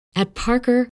At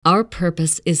Parker, our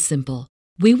purpose is simple.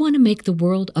 We want to make the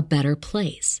world a better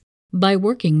place by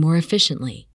working more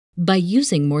efficiently, by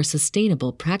using more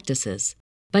sustainable practices,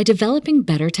 by developing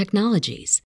better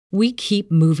technologies. We keep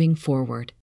moving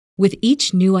forward. With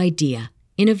each new idea,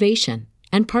 innovation,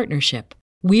 and partnership,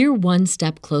 we're one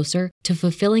step closer to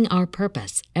fulfilling our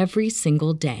purpose every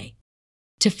single day.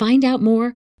 To find out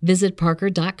more, visit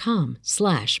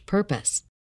parker.com/purpose.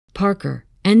 Parker,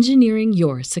 engineering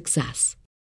your success.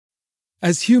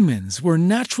 As humans, we're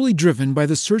naturally driven by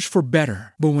the search for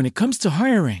better. But when it comes to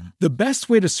hiring, the best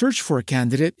way to search for a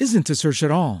candidate isn't to search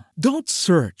at all. Don't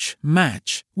search,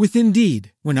 match with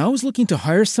Indeed. When I was looking to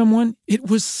hire someone, it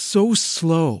was so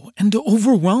slow and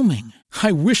overwhelming.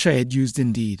 I wish I had used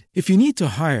Indeed. If you need to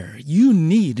hire, you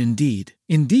need Indeed.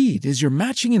 Indeed is your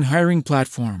matching and hiring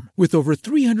platform with over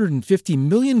 350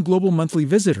 million global monthly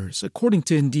visitors, according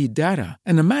to Indeed data,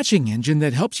 and a matching engine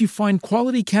that helps you find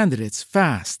quality candidates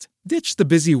fast. Ditch the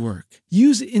busy work.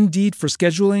 Use Indeed for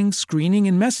scheduling, screening,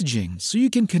 and messaging so you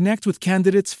can connect with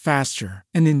candidates faster.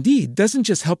 And Indeed doesn't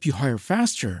just help you hire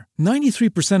faster.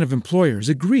 93% of employers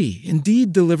agree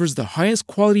Indeed delivers the highest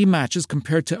quality matches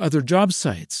compared to other job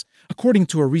sites, according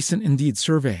to a recent Indeed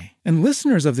survey. And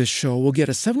listeners of this show will get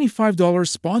a $75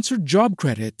 sponsored job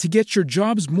credit to get your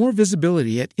jobs more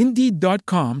visibility at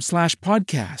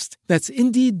Indeed.com/podcast. That's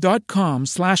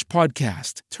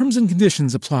Indeed.com/podcast. Terms and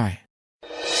conditions apply.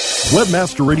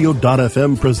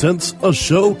 Webmasterradio.fm presents a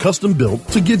show custom built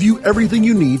to give you everything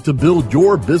you need to build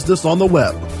your business on the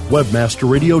web.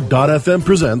 Webmasterradio.fm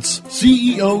presents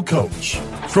CEO Coach.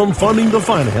 From funding to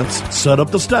finance, set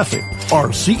up to staffing,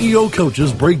 our CEO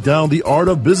coaches break down the art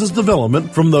of business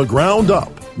development from the ground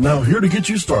up. Now here to get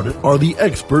you started are the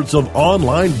experts of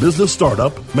online business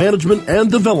startup, management,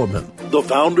 and development. The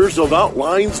founders of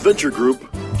Outlines Venture Group,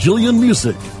 Jillian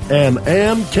Musick and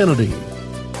Ann Kennedy.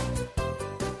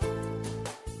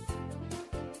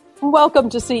 Welcome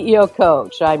to CEO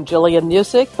Coach. I'm Jillian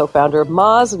Musick, co-founder of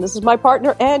Moz, and this is my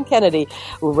partner, Ann Kennedy,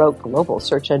 who wrote Global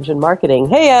Search Engine Marketing.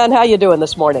 Hey, Ann, how you doing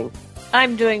this morning?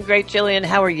 I'm doing great, Jillian.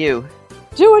 How are you?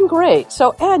 Doing great.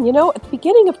 So, Ann, at the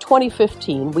beginning of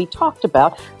 2015, we talked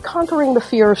about conquering the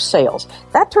fear of sales.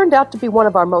 That turned out to be one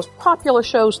of our most popular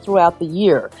shows throughout the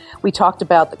year. We talked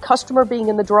about the customer being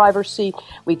in the driver's seat.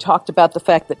 We talked about the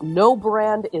fact that no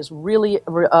brand is really,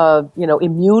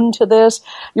 immune to this.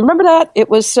 You remember that? It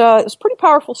was pretty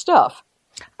powerful stuff.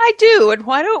 I do. And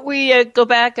why don't we go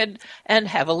back and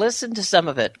have a listen to some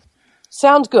of it?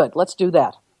 Sounds good. Let's do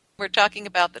that. We're talking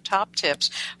about the top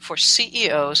tips for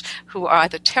CEOs who are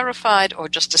either terrified or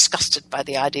just disgusted by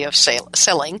the idea of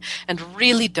selling and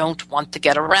really don't want to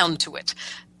get around to it.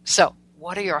 So,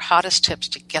 what are your hottest tips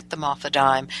to get them off the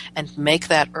dime and make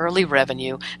that early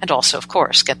revenue and also, of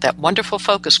course, get that wonderful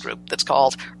focus group that's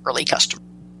called Early Customer?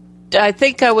 I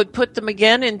think I would put them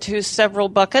again into several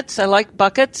buckets. I like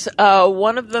buckets.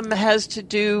 One of them has to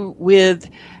do with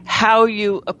how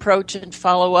you approach and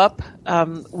follow up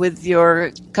with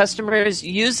your customers.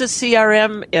 Use a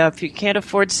CRM. If you can't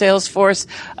afford Salesforce,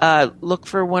 look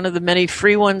for one of the many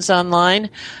free ones online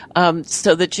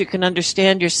so that you can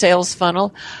understand your sales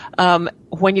funnel.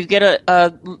 When you get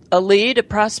a lead, a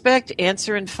prospect,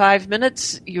 answer in 5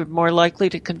 minutes, you're more likely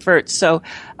to convert. So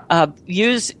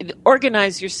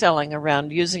organize your selling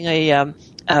around using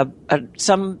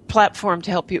some platform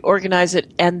to help you organize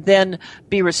it and then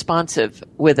be responsive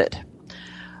with it.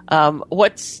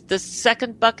 What's the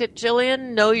second bucket,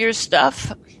 Jillian? Know your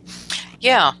stuff?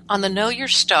 Yeah, on the know your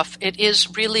stuff, it is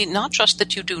really not just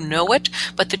that you do know it,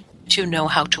 but that you know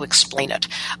how to explain it.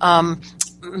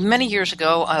 Many years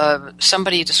ago,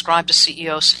 somebody described a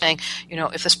CEO saying,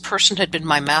 if this person had been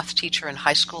my math teacher in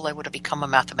high school, I would have become a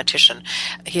mathematician.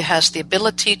 He has the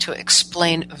ability to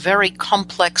explain very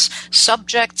complex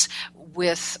subjects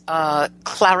with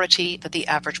clarity that the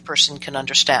average person can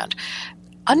understand.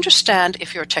 Understand,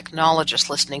 if you're a technologist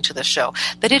listening to this show,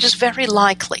 that it is very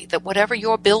likely that whatever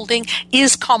you're building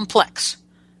is complex.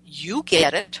 You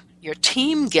get it. Your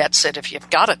team gets it if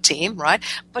you've got a team, right?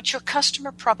 But your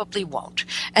customer probably won't.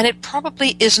 And it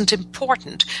probably isn't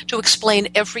important to explain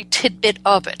every tidbit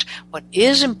of it. What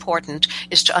is important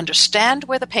is to understand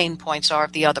where the pain points are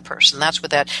of the other person. That's where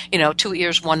that, 2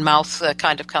 ears, 1 mouth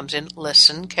kind of comes in.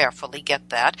 Listen carefully, get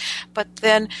that. But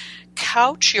then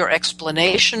couch your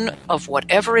explanation of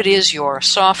whatever it is your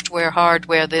software,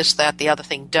 hardware, this, that, the other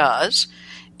thing does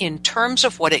in terms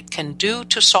of what it can do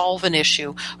to solve an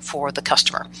issue for the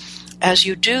customer. As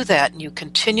you do that and you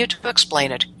continue to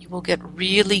explain it, you will get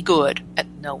really good at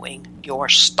knowing your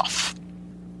stuff.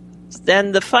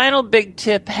 Then the final big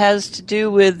tip has to do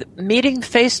with meeting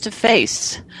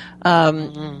face-to-face.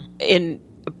 In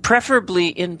preferably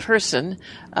in person,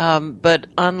 but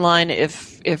online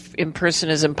if in person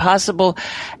is impossible,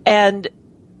 and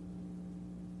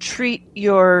treat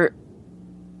your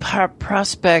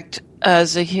prospect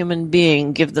as a human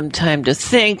being. Give them time to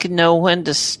think, know when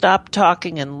to stop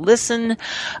talking and listen,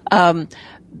 and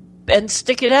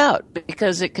stick it out,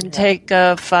 because it can take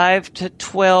 5 to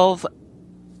 12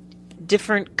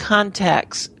 different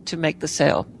contacts to make the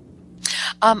sale.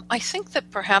 I think that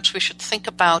perhaps we should think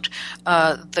about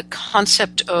the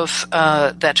concept of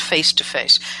that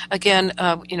face-to-face. Again,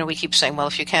 we keep saying, well,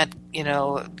 if you can't,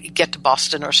 get to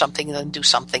Boston or something, then do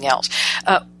something else.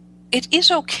 It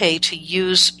is okay to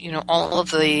use, all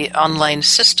of the online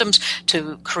systems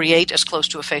to create as close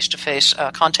to a face-to-face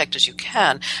contact as you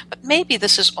can. But maybe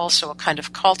this is also a kind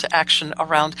of call to action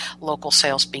around local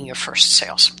sales being your first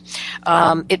sales.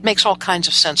 It makes all kinds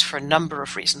of sense for a number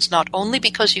of reasons, not only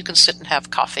because you can sit and have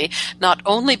coffee, not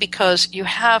only because you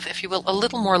have, if you will, a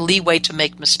little more leeway to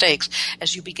make mistakes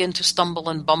as you begin to stumble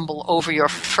and bumble over your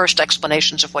first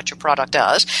explanations of what your product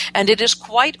does. And it is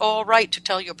quite all right to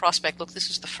tell your prospect, look, this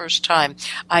is the first time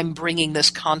I'm bringing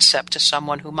this concept to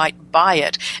someone who might buy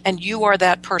it, and you are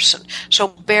that person. So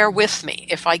bear with me.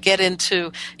 If I get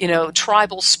into,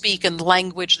 tribal speak and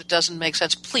language that doesn't make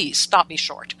sense, please stop me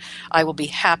short. I will be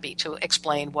happy to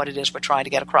explain what it is we're trying to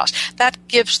get across. That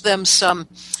gives them some,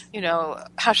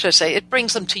 how should I say, it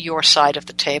brings them to your side of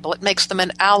the table. It makes them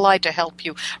an ally to help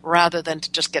you rather than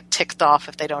to just get ticked off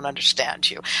if they don't understand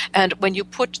you. And when you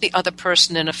put the other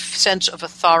person in a sense of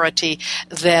authority,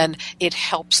 then it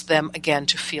helps them again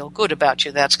to feel good about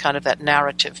you. That's kind of that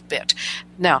narrative bit.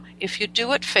 Now, if you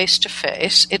do it face to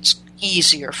face, it's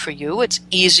easier for you. It's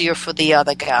easier for the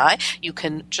other guy. You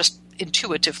can just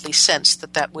intuitively sense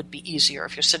that would be easier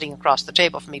if you're sitting across the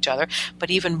table from each other. But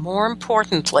even more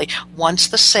importantly, once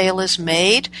the sale is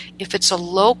made, if it's a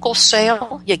local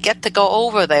sale, you get to go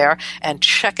over there and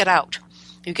check it out.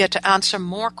 You get to answer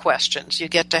more questions. You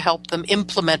get to help them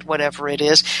implement whatever it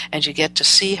is, and you get to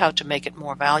see how to make it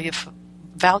more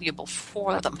valuable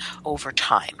for them over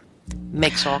time.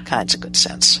 Makes all kinds of good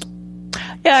sense.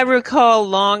 Yeah, I recall a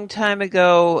long time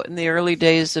ago in the early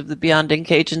days of the Beyond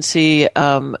Ink Agency,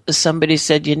 somebody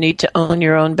said you need to own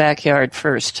your own backyard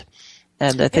first.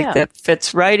 And I think that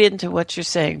fits right into what you're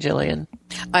saying, Jillian.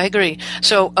 I agree.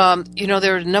 So,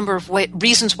 there are a number of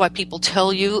reasons why people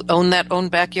tell you own that own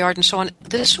backyard and so on.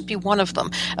 This would be one of them,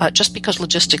 just because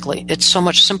logistically it's so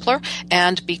much simpler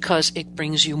and because it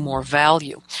brings you more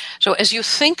value. So as you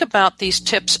think about these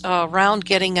tips around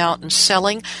getting out and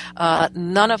selling,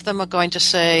 none of them are going to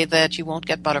say that you won't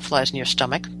get butterflies in your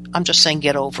stomach. I'm just saying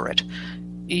get over it.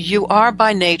 You are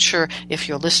by nature, if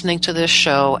you're listening to this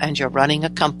show and you're running a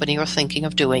company or thinking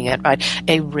of doing it, right,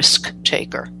 a risk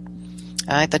taker.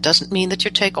 Right? That doesn't mean that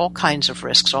you take all kinds of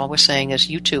risks. All we're saying is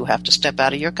you too have to step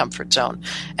out of your comfort zone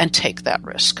and take that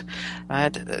risk. Right?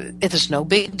 There's no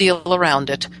big deal around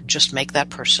it. Just make that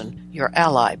person your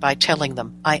ally by telling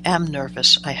them, I am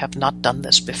nervous. I have not done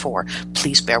this before.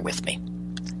 Please bear with me.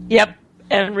 Yep.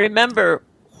 And remember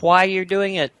why you're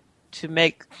doing it. To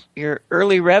make your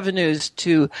early revenues,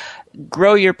 to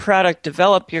grow your product,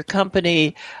 develop your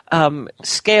company,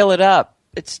 scale it up.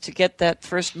 It's to get that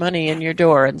first money in your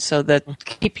door, and so that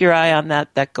keep your eye on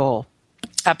that goal.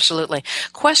 Absolutely.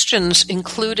 Questions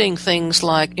including things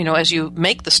like, as you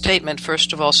make the statement,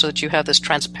 first of all, so that you have this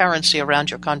transparency around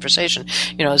your conversation.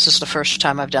 Is this the first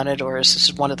time I've done it, or is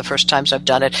this one of the first times I've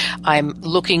done it? I'm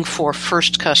looking for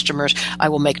first customers. I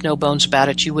will make no bones about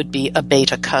it. You would be a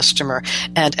beta customer.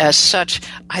 And as such,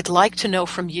 I'd like to know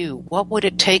from you, what would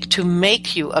it take to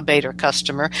make you a beta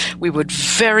customer? We would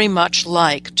very much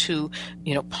like to,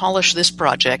 polish this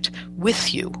project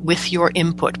with you, with your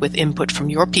input, with input from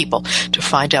your people to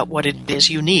find out what it is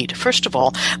you need. First of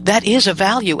all, that is a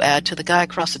value add to the guy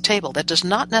across the table. That does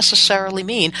not necessarily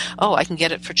mean, I can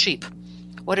get it for cheap.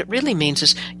 What it really means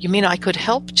is, you mean I could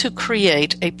help to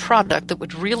create a product that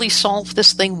would really solve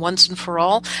this thing once and for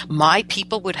all? My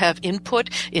people would have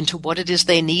input into what it is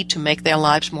they need to make their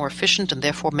lives more efficient and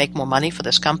therefore make more money for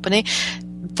this company.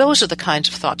 Those are the kinds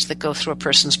of thoughts that go through a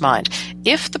person's mind.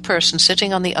 If the person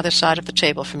sitting on the other side of the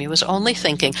table from you is only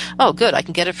thinking, oh, good, I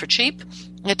can get it for cheap,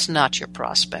 it's not your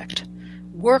prospect.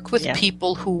 Work with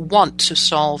people who want to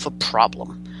solve a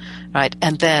problem, right?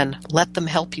 And then let them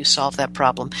help you solve that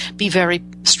problem. Be very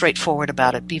straightforward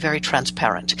about it. Be very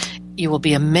transparent. You will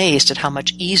be amazed at how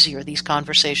much easier these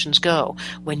conversations go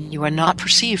when you are not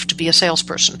perceived to be a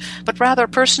salesperson, but rather a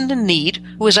person in need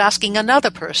who is asking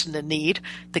another person in need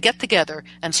to get together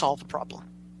and solve a problem.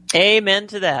 Amen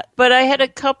to that. But I had a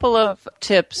couple of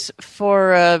tips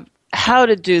for how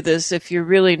to do this if you're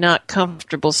really not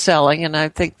comfortable selling, and I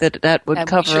think that would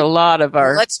cover a lot of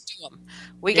our... Let's do them.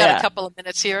 We got a couple of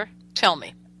minutes here. Tell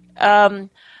me. The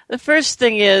first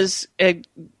thing is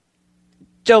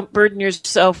don't burden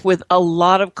yourself with a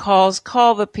lot of calls.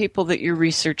 Call the people that your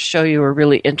research show you are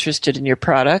really interested in your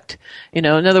product. In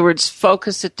other words,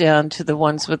 focus it down to the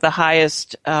ones with the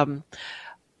highest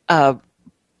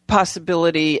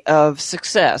possibility of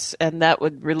success, and that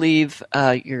would relieve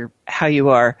how you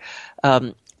are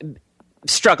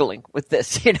struggling with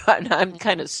this. And I'm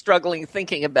kind of struggling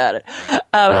thinking about it.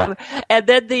 And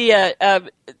then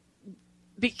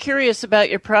be curious about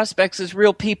your prospects as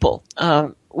real people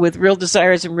with real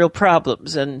desires and real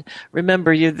problems. And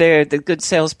remember, you're there. The good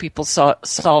salespeople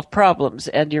solve problems,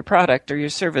 and your product or your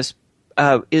service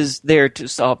is there to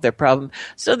solve their problem.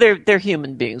 So they're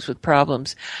human beings with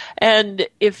problems. And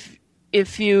if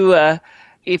you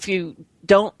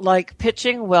don't like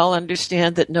pitching, well,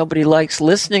 understand that nobody likes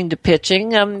listening to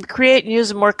pitching. Create and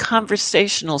use a more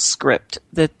conversational script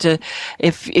that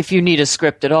if you need a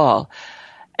script at all.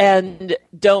 And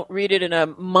don't read it in a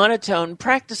monotone.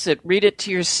 Practice it. Read it to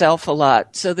yourself a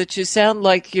lot so that you sound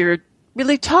like you're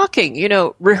really talking.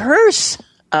 Rehearse.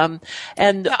 I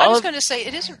was going to say,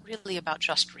 it isn't really about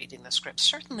just reading the script.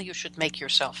 Certainly you should make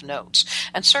yourself notes.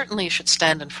 And certainly you should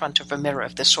stand in front of a mirror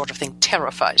if this sort of thing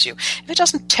terrifies you. If it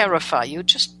doesn't terrify you,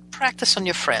 just practice on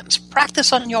your friends.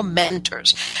 Practice on your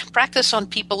mentors. Practice on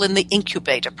people in the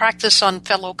incubator. Practice on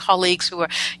fellow colleagues who are,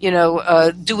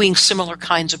 doing similar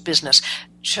kinds of business.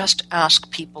 Just ask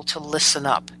people to listen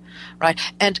up, right?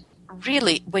 And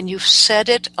really, when you've said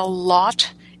it a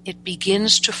lot, it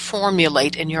begins to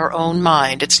formulate in your own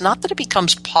mind. It's not that it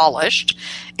becomes polished,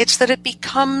 it's that it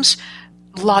becomes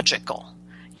logical.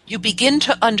 You begin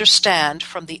to understand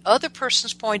from the other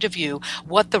person's point of view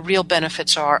what the real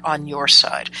benefits are on your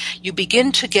side. You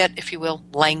begin to get, if you will,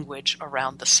 language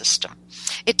around the system.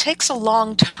 It takes a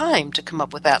long time to come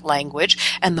up with that language,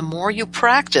 and the more you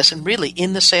practice, and really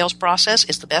in the sales process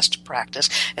is the best practice,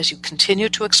 as you continue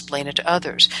to explain it to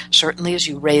others. Certainly as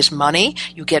you raise money,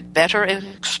 you get better at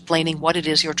explaining what it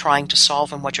is you're trying to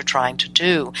solve and what you're trying to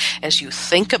do. As you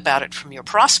think about it from your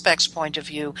prospect's point of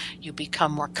view, you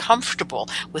become more comfortable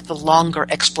with the longer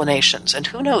explanations. And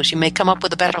who knows, you may come up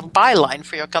with a better byline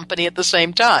for your company at the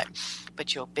same time.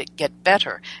 But you'll get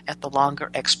better at the longer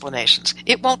explanations.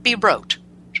 It won't be rote.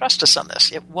 Trust us on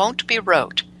this. It won't be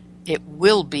rote. It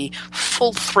will be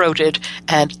full-throated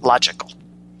and logical.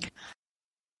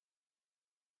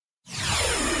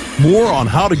 More on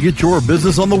how to get your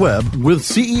business on the web with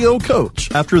CEO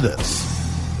Coach after this.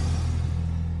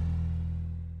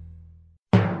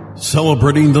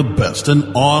 Celebrating the best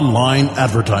in online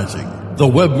advertising. The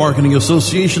Web Marketing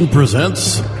Association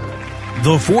presents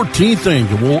the 14th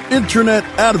Annual Internet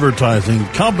Advertising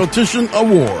Competition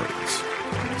Awards.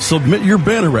 Submit your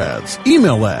banner ads,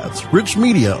 email ads, rich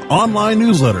media, online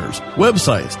newsletters,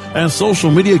 websites, and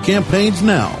social media campaigns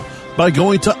now by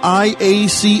going to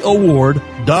iacaward.org.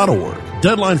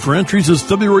 Deadline for entries is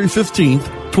February 15th,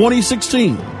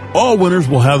 2016. All winners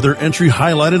will have their entry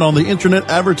highlighted on the Internet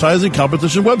Advertising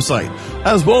Competition website,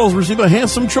 as well as receive a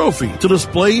handsome trophy to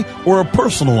display or a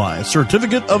personalized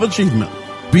certificate of achievement.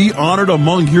 Be honored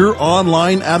among your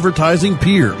online advertising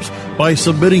peers by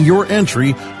submitting your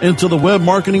entry into the Web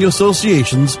Marketing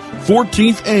Association's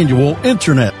 14th Annual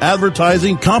Internet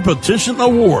Advertising Competition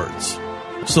Awards.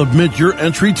 Submit your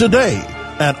entry today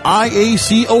at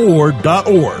iacaward.org.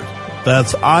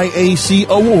 That's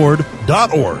iacaward.org.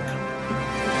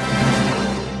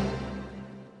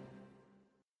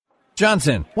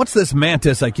 Johnson, what's this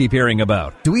Mantis I keep hearing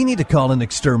about? Do we need to call an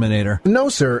exterminator? No,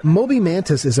 sir. Moby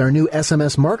Mantis is our new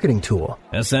SMS marketing tool.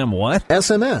 SM what?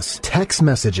 SMS, text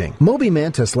messaging. Moby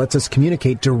Mantis lets us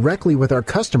communicate directly with our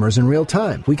customers in real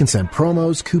time. We can send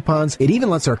promos, coupons. It even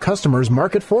lets our customers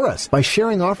market for us by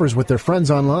sharing offers with their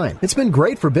friends online. It's been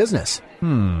great for business.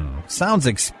 Sounds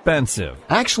expensive.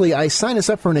 Actually, I signed us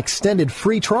up for an extended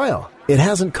free trial. It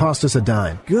hasn't cost us a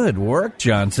dime. Good work,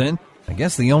 Johnson. I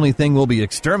guess the only thing we'll be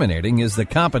exterminating is the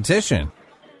competition.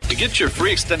 To get your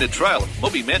free extended trial of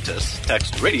Moby Mantis,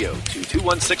 text radio to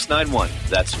 21691.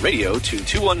 That's radio to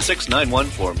 21691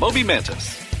 for Moby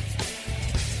Mantis.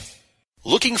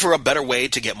 Looking for a better way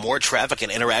to get more traffic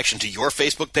and interaction to your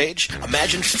Facebook page?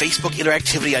 Imagine Facebook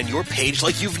interactivity on your page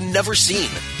like you've never seen.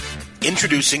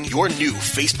 Introducing your new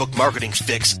Facebook marketing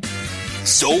fix,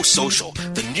 So Social,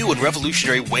 the new and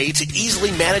revolutionary way to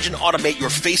easily manage and automate your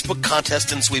Facebook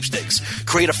contests and sweepstakes.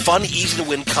 Create a fun,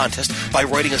 easy-to-win contest by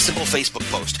writing a simple Facebook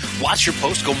post. Watch your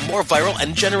post go more viral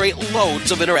and generate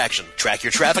loads of interaction. Track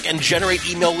your traffic and generate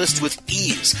email lists with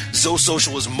ease.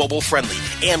 ZoSocial is mobile-friendly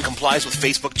and complies with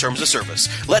Facebook Terms of Service.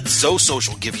 Let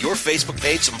ZoSocial give your Facebook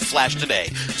page some flash today.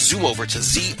 Zoom over to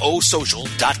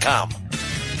ZoSocial.com.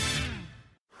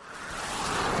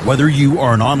 Whether you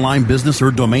are an online business or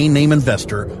domain name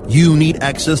investor, you need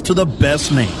access to the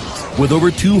best names. With over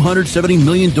 270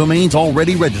 million domains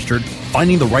already registered,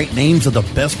 finding the right names at the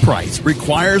best price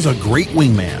requires a great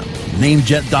wingman.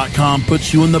 Namejet.com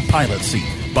puts you in the pilot seat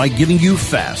by giving you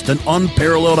fast and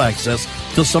unparalleled access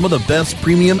to some of the best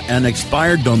premium and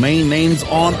expired domain names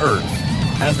on earth.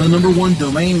 As the #1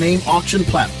 domain name auction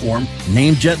platform,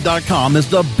 Namejet.com is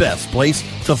the best place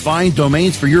to find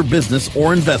domains for your business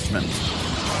or investment.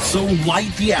 So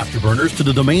light the afterburners to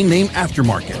the domain name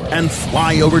aftermarket and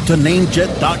fly over to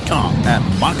Namejet.com at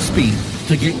Mach speed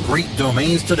to get great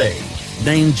domains today.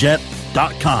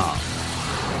 Namejet.com.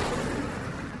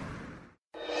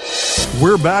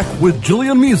 We're back with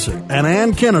Jillian Music and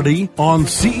Ann Kennedy on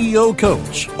CEO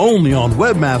Coach, only on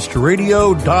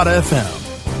WebmasterRadio.fm.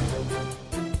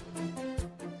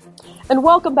 And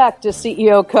welcome back to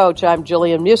CEO Coach. I'm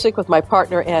Jillian Music with my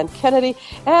partner, Ann Kennedy.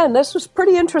 And this was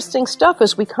pretty interesting stuff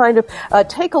as we kind of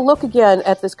take a look again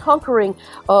at this conquering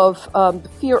of the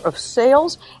fear of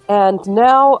sales, and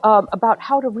now about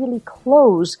how to really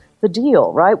close the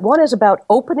deal, right? One is about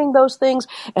opening those things,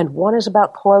 and one is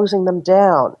about closing them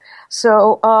down.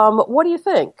 So what do you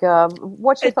think?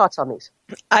 What's your thoughts on these?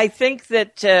 I think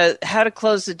that How to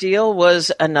Close the Deal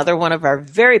was another one of our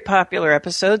very popular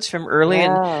episodes from early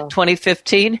in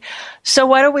 2015. So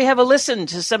why don't we have a listen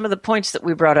to some of the points that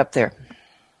we brought up there?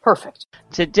 Perfect.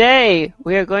 Today,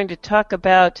 we are going to talk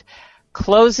about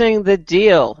closing the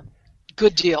deal.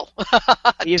 Good deal.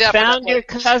 You've found your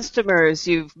customers,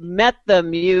 you've met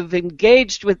them, you've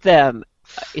engaged with them.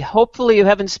 Hopefully you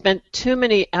haven't spent too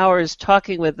many hours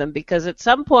talking with them, because at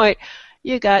some point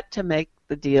you got to make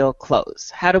the deal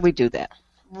close. How do we do that?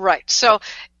 Right. So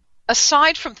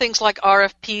aside from things like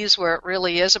RFPs, where it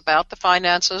really is about the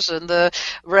finances and the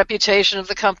reputation of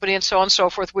the company and so on and so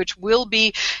forth, which will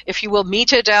be, if you will,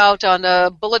 meted out on a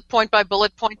bullet point by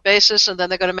bullet point basis, and then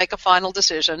they're going to make a final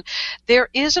decision, there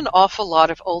is an awful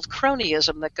lot of old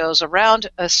cronyism that goes around,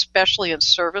 especially in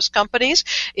service companies.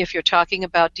 If you're talking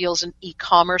about deals in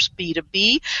e-commerce,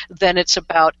 B2B, then it's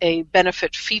about a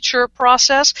benefit feature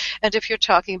process. And if you're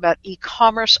talking about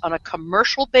e-commerce on a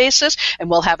commercial basis, and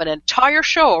we'll have an entire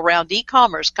show around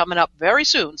e-commerce coming up very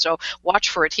soon, so watch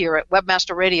for it here at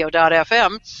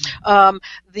webmasterradio.fm.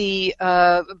 The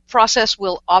process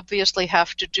will obviously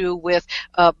have to do with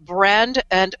brand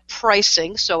and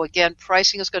pricing. So again,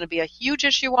 pricing is going to be a huge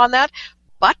issue on that,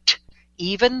 but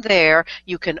even there,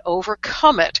 you can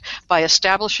overcome it by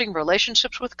establishing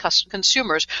relationships with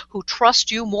consumers who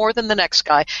trust you more than the next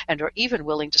guy and are even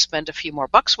willing to spend a few more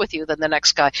bucks with you than the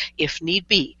next guy, if need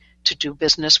be, to do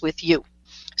business with you.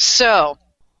 So,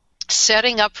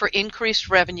 setting up for increased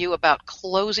revenue, about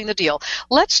closing the deal.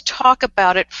 Let's talk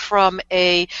about it from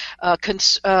a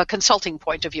consulting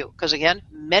point of view, because again,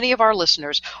 many of our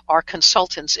listeners are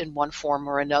consultants in one form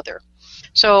or another.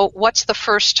 So what's the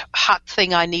first hot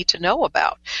thing I need to know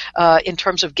about in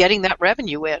terms of getting that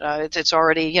revenue in? It's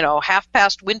already, half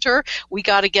past winter. We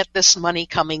got to get this money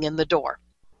coming in the door.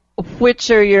 Which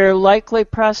are your likely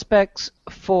prospects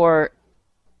for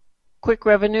quick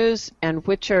revenues, and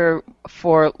which are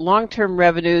for long-term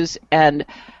revenues, and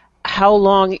how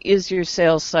long is your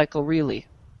sales cycle really?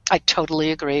 I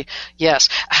totally agree. Yes.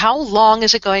 How long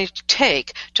is it going to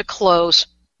take to close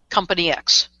company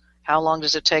X? How long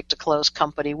does it take to close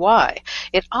company Y?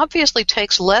 It obviously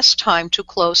takes less time to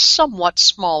close somewhat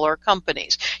smaller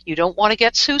companies. You don't want to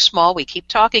get too small. We keep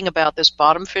talking about this.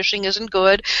 Bottom fishing isn't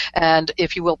good, and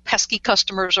if you will, pesky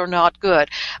customers are not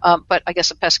good. But I guess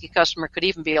a pesky customer could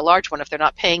even be a large one if they're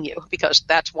not paying you, because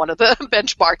that's one of the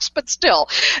benchmarks. But still,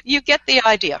 you get the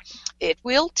idea. It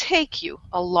will take you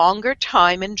a longer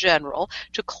time in general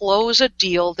to close a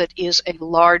deal that is a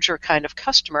larger kind of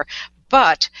customer,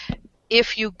 but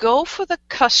if you go for the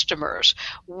customers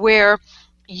where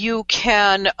you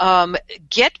can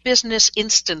get business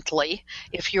instantly,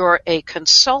 if you're a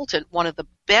consultant, one of the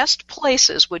best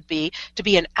places would be to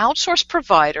be an outsourced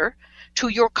provider to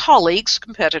your colleagues,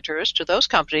 competitors, to those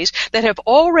companies that have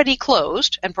already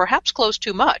closed, and perhaps closed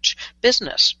too much,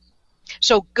 business.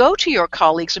 So go to your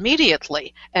colleagues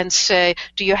immediately and say,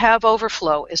 do you have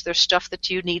overflow? Is there stuff that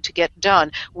you need to get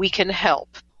done? We can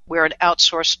help. We're an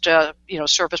outsourced,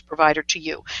 service provider to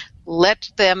you.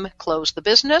 Let them close the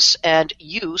business and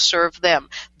you serve them.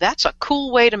 That's a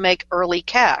cool way to make early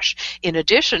cash. In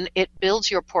addition, it builds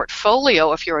your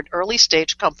portfolio if you're an early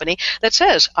stage company that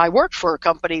says, I worked for a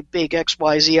company big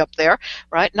XYZ up there,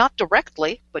 right? Not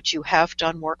directly, but you have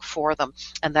done work for them.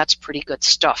 And that's pretty good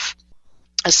stuff.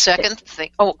 A second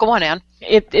thing. Oh, go on, Ann.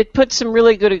 It puts some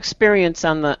really good experience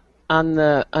on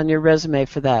your resume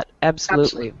for that.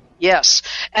 Absolutely. Yes,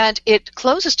 and it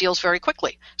closes deals very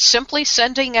quickly. Simply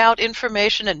sending out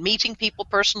information and meeting people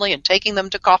personally and taking them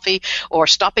to coffee or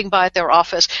stopping by at their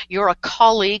office. You're a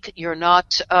colleague. You're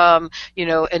not, an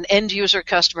end user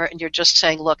customer, and you're just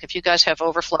saying, look, if you guys have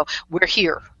overflow, we're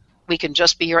here. We can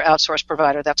just be your outsource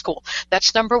provider. That's cool.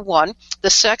 That's number one. The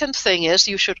second thing is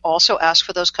you should also ask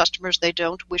for those customers they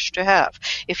don't wish to have.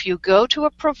 If you go to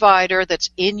a provider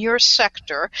that's in your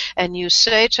sector and you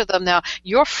say to them, now,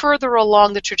 you're further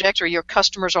along the trajectory, your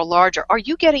customers are larger. Are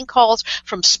you getting calls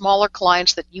from smaller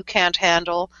clients that you can't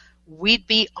handle? We'd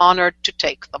be honored to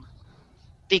take them,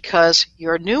 because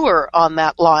you're newer on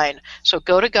that line. So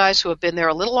go to guys who have been there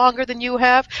a little longer than you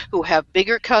have, who have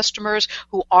bigger customers,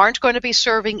 who aren't going to be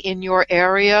serving in your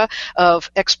area of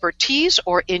expertise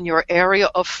or in your area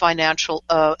of financial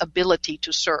ability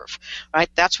to serve, right?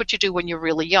 That's what you do when you're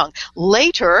really young.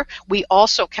 Later, we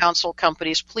also counsel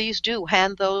companies, please do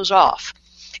hand those off.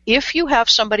 If you have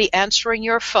somebody answering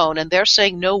your phone and they're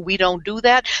saying, no, we don't do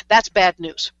that, that's bad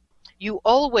news. You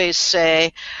always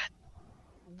say,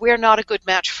 we're not a good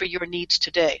match for your needs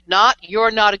today. Not,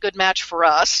 you're not a good match for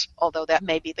us, although that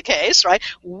may be the case, right?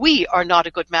 We are not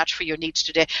a good match for your needs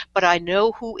today, but I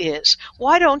know who is.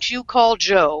 Why don't you call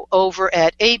Joe over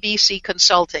at ABC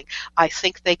Consulting? I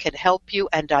think they can help you,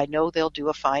 and I know they'll do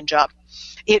a fine job.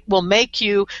 It will make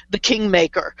you the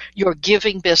kingmaker. You're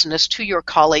giving business to your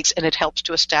colleagues, and it helps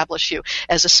to establish you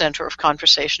as a center of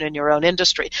conversation in your own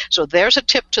industry. So there's a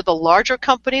tip to the larger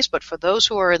companies, but for those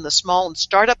who are in the small and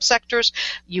startup sectors,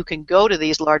 you can go to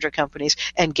these larger companies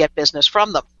and get business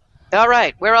from them. All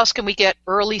right, where else can we get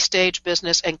early stage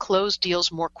business and close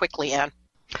deals more quickly, Ann?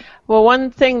 Well,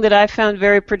 one thing that I found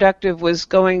very productive was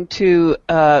going to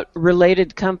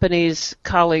related companies,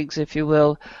 colleagues, if you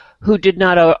will, who did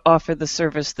not offer the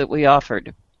service that we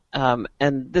offered.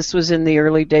 And this was in the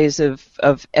early days of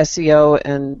SEO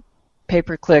and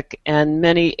pay-per-click, and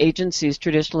many agencies,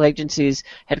 traditional agencies,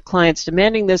 had clients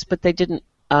demanding this, but they didn't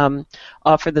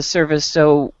offer the service,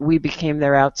 so we became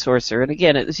their outsourcer. And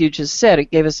again, as you just said,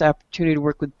 it gave us the opportunity to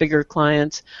work with bigger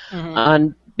clients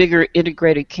on bigger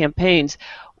integrated campaigns.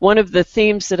 One of the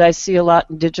themes that I see a lot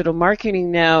in digital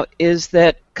marketing now is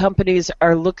that companies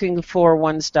are looking for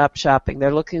one-stop shopping.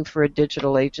 They're looking for a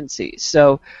digital agency.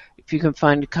 So if you can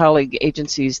find colleague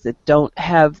agencies that don't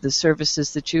have the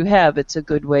services that you have, it's a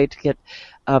good way to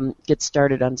get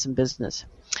started on some business.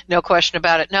 No question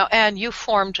about it. Now, Ann, you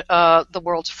formed the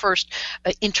world's first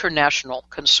international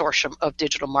consortium of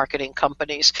digital marketing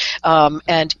companies.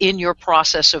 And in your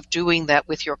process of doing that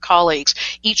with your colleagues,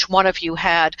 each one of you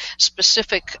had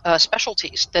specific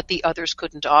specialties that the others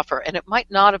couldn't offer. And it might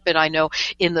not have been, I know,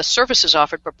 in the services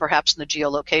offered, but perhaps in the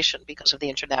geolocation because of the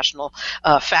international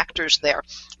factors there.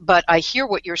 But I hear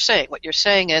what you're saying. What you're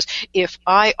saying is if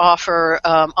I offer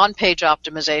on-page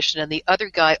optimization and the other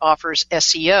guy offers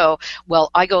SEO, well,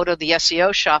 I go to the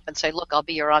SEO shop and say, look, I'll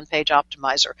be your on-page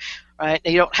optimizer, right?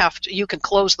 You don't have to, you can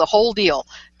close the whole deal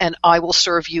and I will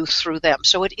serve you through them.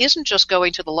 So it isn't just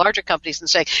going to the larger companies and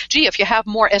saying, gee, if you have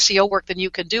more SEO work than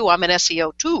you can do, I'm an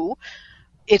SEO too.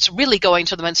 It's really going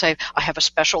to them and saying, I have a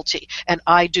specialty and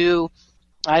I do,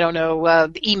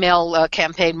 the email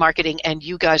campaign marketing, and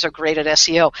you guys are great at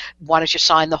SEO. Why don't you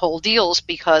sign the whole deals,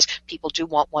 because people do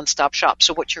want one-stop shop.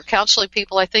 So what you're counseling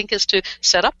people, I think, is to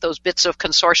set up those bits of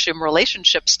consortium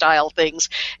relationship style things,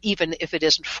 even if it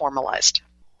isn't formalized.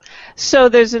 So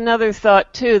there's another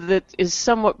thought, too, that is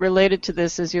somewhat related to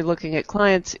this as you're looking at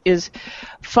clients, is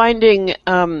finding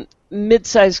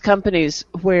mid-sized companies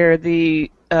where the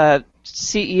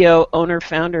CEO, owner,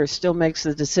 founder still makes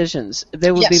the decisions.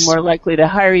 They will be more likely to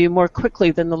hire you more quickly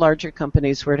than the larger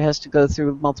companies where it has to go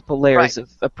through multiple layers of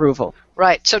approval.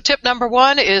 Right. So tip number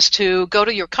 1 is to go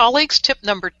to your colleagues. Tip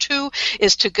number 2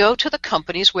 is to go to the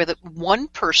companies where the one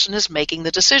person is making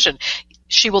the decision.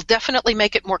 She will definitely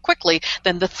make it more quickly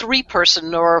than the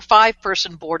 3-person or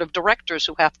 5-person board of directors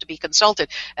who have to be consulted,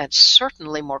 and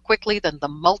certainly more quickly than the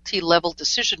multi-level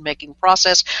decision-making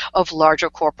process of larger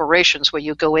corporations where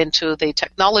you go into the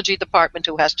technology department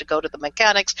who has to go to the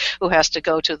mechanics, who has to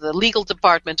go to the legal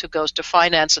department, who goes to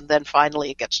finance, and then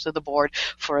finally it gets to the board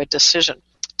for a decision.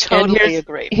 Totally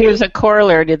agree. Here's a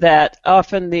corollary to that.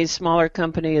 Often the smaller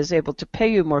company is able to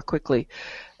pay you more quickly.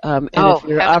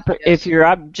 If your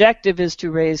objective is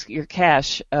to raise your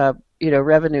cash,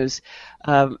 revenues,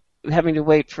 having to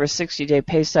wait for a 60-day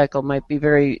pay cycle might be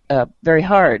very, very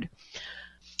hard.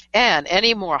 And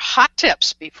any more hot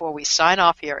tips before we sign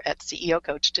off here at CEO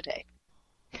Coach today?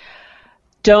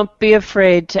 Don't be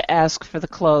afraid to ask for the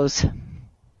close.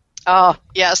 Oh,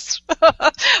 yes.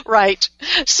 Right.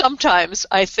 Sometimes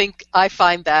I think I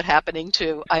find that happening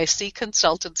too. I see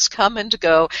consultants come and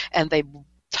go, and they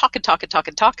talk and talk and talk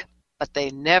and talk, but they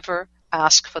never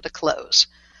ask for the close.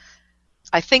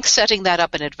 I think setting that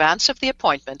up in advance of the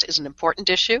appointment is an important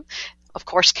issue. Of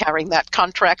course, carrying that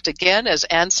contract again, as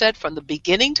Anne said, from the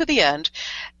beginning to the end.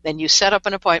 Then you set up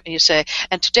an appointment, you say,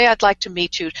 and today I'd like to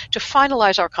meet you to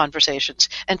finalize our conversations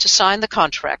and to sign the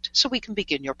contract so we can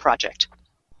begin your project.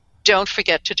 Don't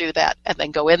forget to do that, and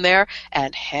then go in there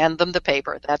and hand them the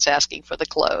paper. That's asking for the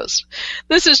close.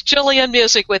 This is Jillian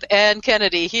Muessig with Ann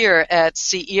Kennedy here at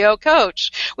CEO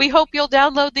Coach. We hope you'll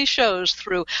download these shows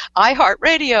through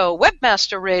iHeartRadio,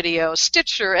 Webmaster Radio,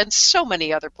 Stitcher, and so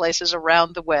many other places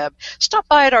around the web. Stop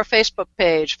by at our Facebook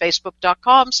page,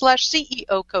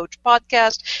 facebook.com/CEO Coach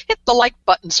Podcast. Hit the like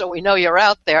button so we know you're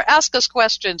out there. Ask us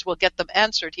questions. We'll get them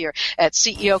answered here at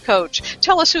CEO Coach.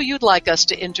 Tell us who you'd like us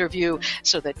to interview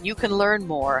so that you can learn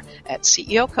more at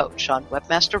CEO Coach on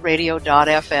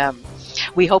webmasterradio.fm.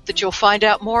 We hope that you'll find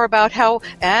out more about how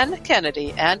Ann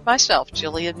Kennedy and myself,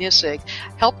 Jillian Muessig,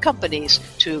 help companies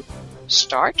to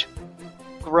start,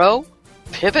 grow,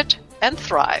 pivot, and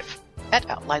thrive at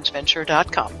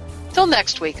outlinesventure.com. Till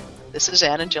next week, this is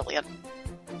Ann and Jillian.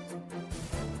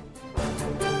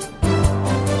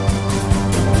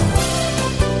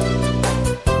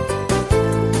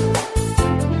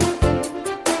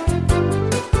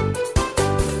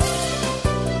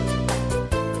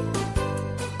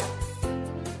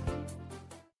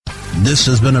 This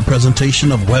has been a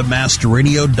presentation of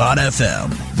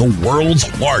WebmasterRadio.fm, the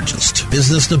world's largest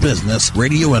business-to-business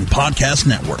radio and podcast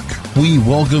network. We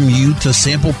welcome you to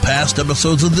sample past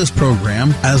episodes of this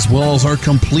program, as well as our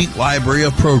complete library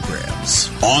of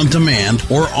programs, on demand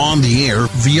or on the air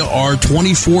via our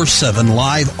 24/7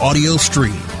 live audio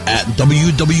stream at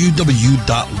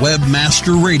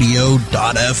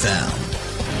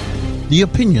www.webmasterradio.fm. The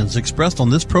opinions expressed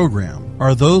on this program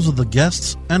are those of the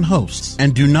guests and hosts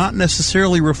and do not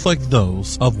necessarily reflect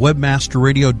those of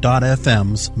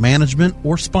WebmasterRadio.fm's management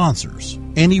or sponsors.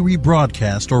 Any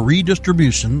rebroadcast or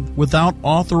redistribution without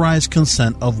authorized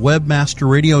consent of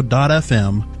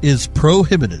WebmasterRadio.fm is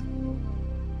prohibited.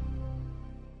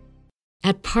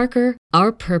 At Parker,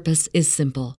 our purpose is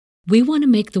simple. We want to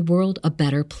make the world a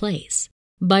better place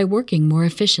by working more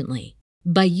efficiently,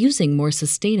 by using more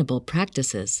sustainable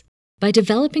practices, by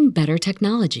developing better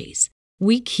technologies.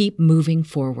 We keep moving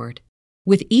forward.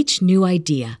 With each new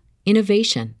idea,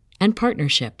 innovation, and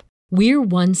partnership, we're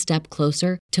one step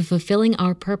closer to fulfilling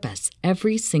our purpose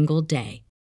every single day.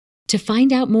 To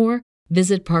find out more,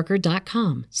 visit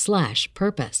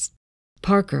parker.com/purpose.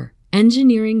 Parker,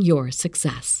 engineering your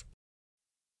success.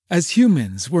 As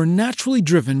humans, we're naturally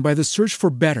driven by the search for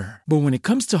better. But when it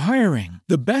comes to hiring,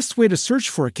 the best way to search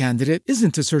for a candidate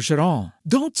isn't to search at all.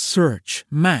 Don't search,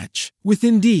 match with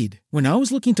Indeed. When I was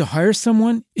looking to hire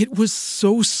someone, it was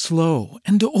so slow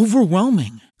and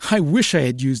overwhelming. I wish I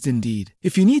had used Indeed.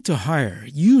 If you need to hire,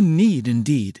 you need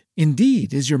Indeed.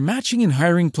 Indeed is your matching and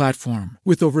hiring platform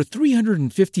with over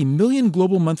 350 million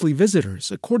global monthly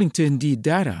visitors, according to Indeed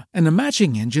data, and a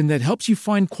matching engine that helps you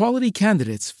find quality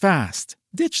candidates fast.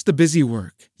 Ditch the busy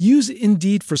work. Use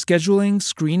Indeed for scheduling,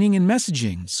 screening, and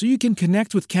messaging so you can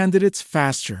connect with candidates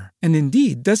faster. And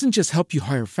Indeed doesn't just help you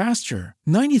hire faster.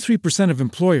 93% of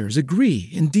employers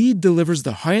agree Indeed delivers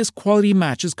the highest quality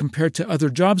matches compared to other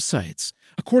job sites,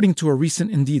 according to a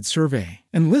recent Indeed survey.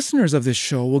 And listeners of this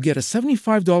show will get a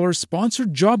 $75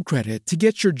 sponsored job credit to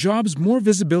get your jobs more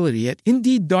visibility at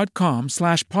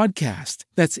Indeed.com/podcast.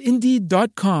 That's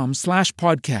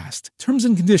Indeed.com/podcast. Terms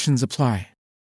and conditions apply.